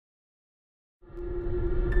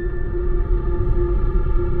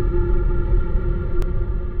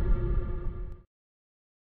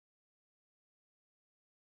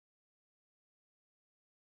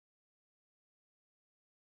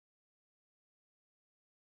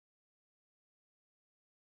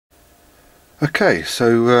Okay,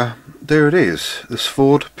 so there it is, the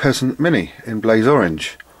Svord Peasant Mini in blaze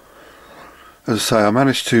orange. As I say, I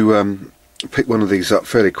managed to pick one of these up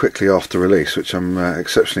fairly quickly after release, which I'm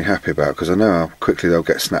exceptionally happy about because I know how quickly they'll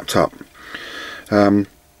get snapped up.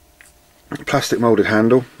 Plastic moulded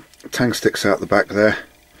handle, tang sticks out the back there,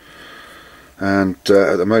 and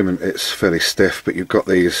at the moment it's fairly stiff, but you've got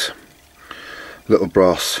these little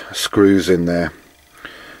brass screws in there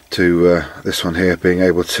to this one here being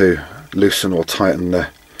able to loosen or tighten the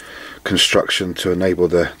construction to enable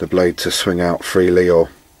the blade to swing out freely or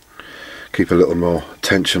keep a little more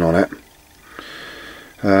tension on it.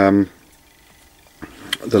 The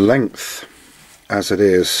length as it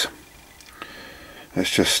is,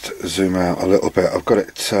 let's just zoom out a little bit. I've got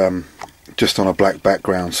it just on a black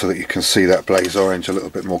background so that you can see that blaze orange a little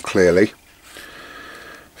bit more clearly.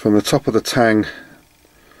 From the top of the tang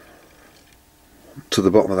to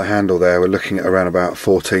the bottom of the handle there, we're looking at around about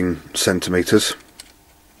 14 centimetres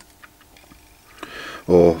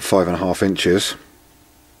or 5.5 inches.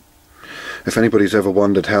 If anybody's ever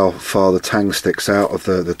wondered how far the tang sticks out of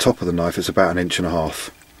the top of the knife, it's about 1.5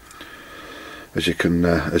 inches, as you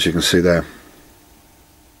can see there.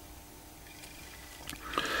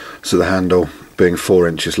 So the handle being 4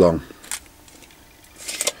 inches long.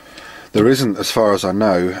 There isn't, as far as I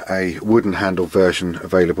know, a wooden handle version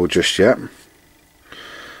available just yet,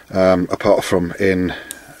 apart from in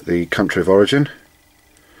the country of origin.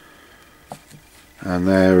 And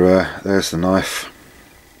there's the knife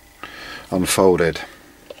unfolded.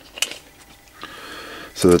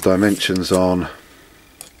 So the dimensions on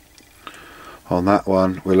that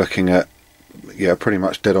one, we're looking at, yeah, pretty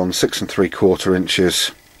much dead on 6 3/4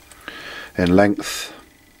 inches in length,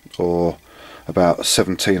 or about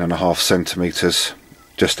 17.5 centimetres,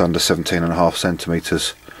 just under 17.5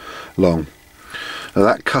 centimetres long. Now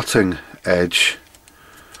that cutting edge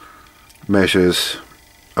measures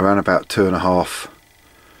around about 2.5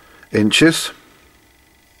 inches,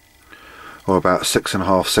 or about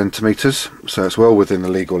 6.5 centimetres, so it's well within the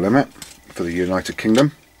legal limit for the United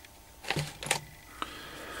Kingdom.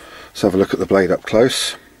 Let's have a look at the blade up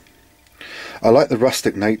close. I like the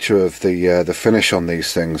rustic nature of the finish on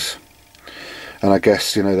these things, and I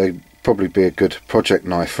guess, you know, they'd probably be a good project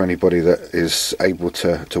knife for anybody that is able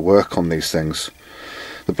to work on these things.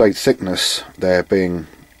 The blade thickness there being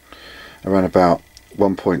around about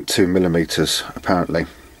 1.2 millimeters apparently.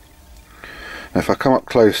 Now if I come up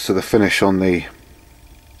close to the finish on the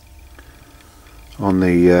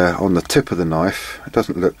tip of the knife, it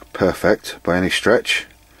doesn't look perfect by any stretch.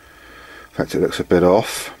 In fact, it looks a bit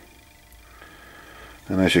off.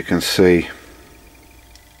 And as you can see,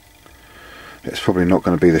 it's probably not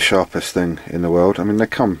going to be the sharpest thing in the world. I mean, they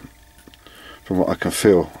come, from what I can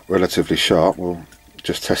feel, relatively sharp. We'll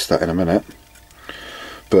just test that in a minute.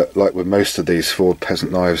 But like with most of these Svord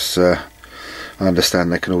Peasant knives, I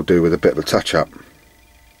understand they can all do with a bit of a touch-up.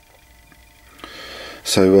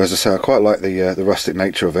 So as I say, I quite like the rustic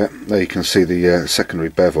nature of it. There you can see the secondary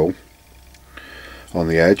bevel on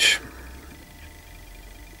the edge.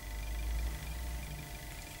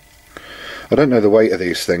 I don't know the weight of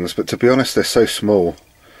these things, but to be honest, they're so small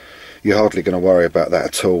you're hardly going to worry about that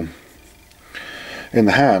at all. In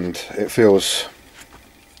the hand, it feels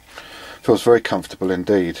very comfortable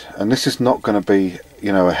indeed, and this is not going to be,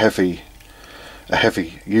 you know, a heavy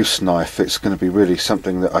use knife. It's going to be really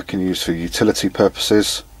something that I can use for utility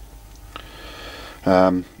purposes.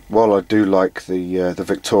 While I do like the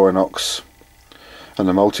Victorinox and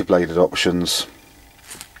the multi-bladed options,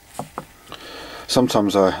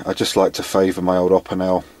 sometimes I just like to favour my old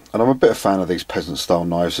Opinel, and I'm a bit a fan of these peasant style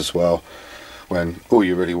knives as well, when all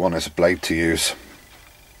you really want is a blade to use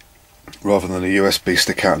rather than a USB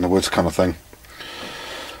stick out in the woods kind of thing.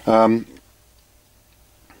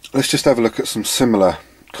 Let's just have a look at some similar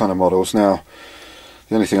kind of models. Now,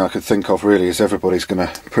 the only thing I could think of really is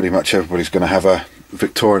pretty much everybody's gonna have a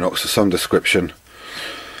Victorinox of some description,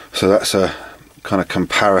 so that's a kind of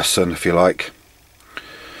comparison, if you like.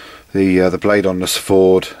 The blade on the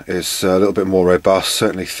Svord is a little bit more robust,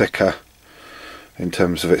 certainly thicker in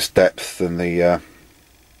terms of its depth than the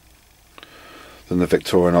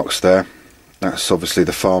Victorinox there. That's obviously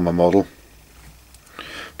the farmer model,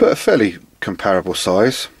 but a fairly comparable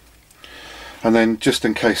size. And then, just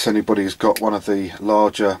in case anybody's got one of the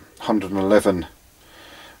larger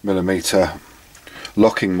 111mm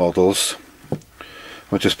locking models,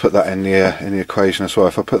 we'll just put that in the equation as well.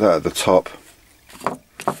 If I put that at the top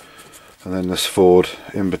and then the Svord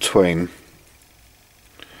in between,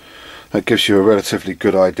 that gives you a relatively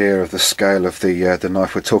good idea of the scale of the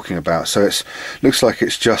knife we're talking about. So it looks like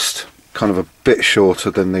it's just kind of a bit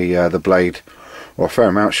shorter than the blade or a fair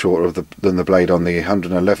amount shorter than the blade on the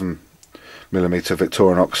 111mm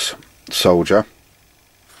Victorinox Soldier.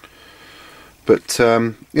 But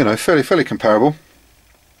you know, fairly comparable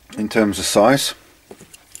in terms of size.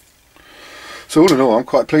 So all in all, I'm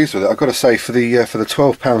quite pleased with it. I've got to say, for the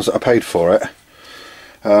 £12 that I paid for it,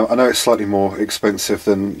 I know it's slightly more expensive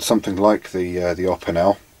than something like the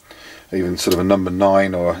Opinel, even sort of a number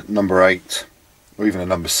 9 or a number 8 or even a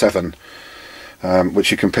number 7,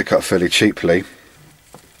 which you can pick up fairly cheaply.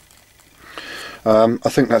 I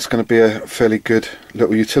think that's going to be a fairly good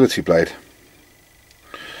little utility blade.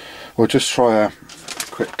 We'll just try a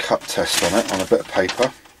quick cut test on it on a bit of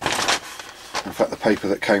paper. In fact, the paper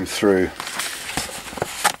that came through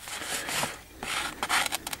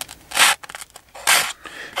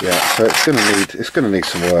so it's going to need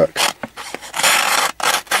some work.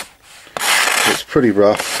 It's pretty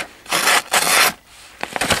rough.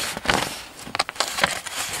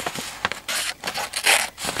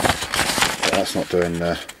 But that's not doing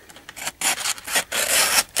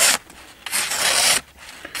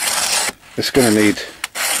it's going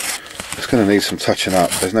to need some touching up.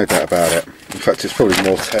 There's no doubt about it. In fact, it's probably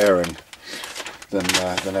more tearing than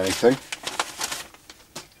anything,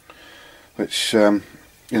 which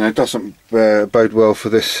you know, doesn't bode well for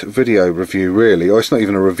this video review, really. Or it's not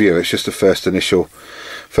even a review, it's just a first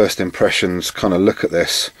impressions kind of look at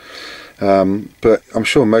this. But I'm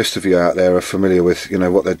sure most of you out there are familiar with, you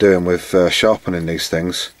know, what they're doing with sharpening these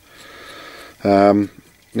things. You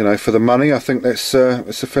know, for the money, I think it's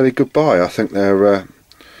a fairly good buy. I think they're,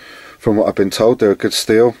 from what I've been told, they're a good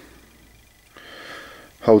steel.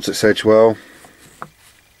 Holds its edge well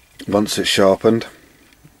once it's sharpened,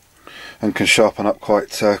 and can sharpen up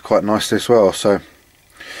quite nicely as well. So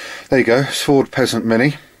there you go, Svord Peasant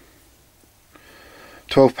Mini,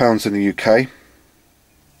 £12 in the UK.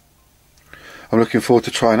 I'm looking forward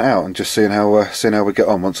to trying it out and just seeing how we get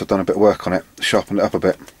on once I've done a bit of work on it, sharpened it up a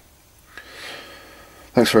bit.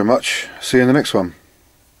 Thanks very much. See you in the next one.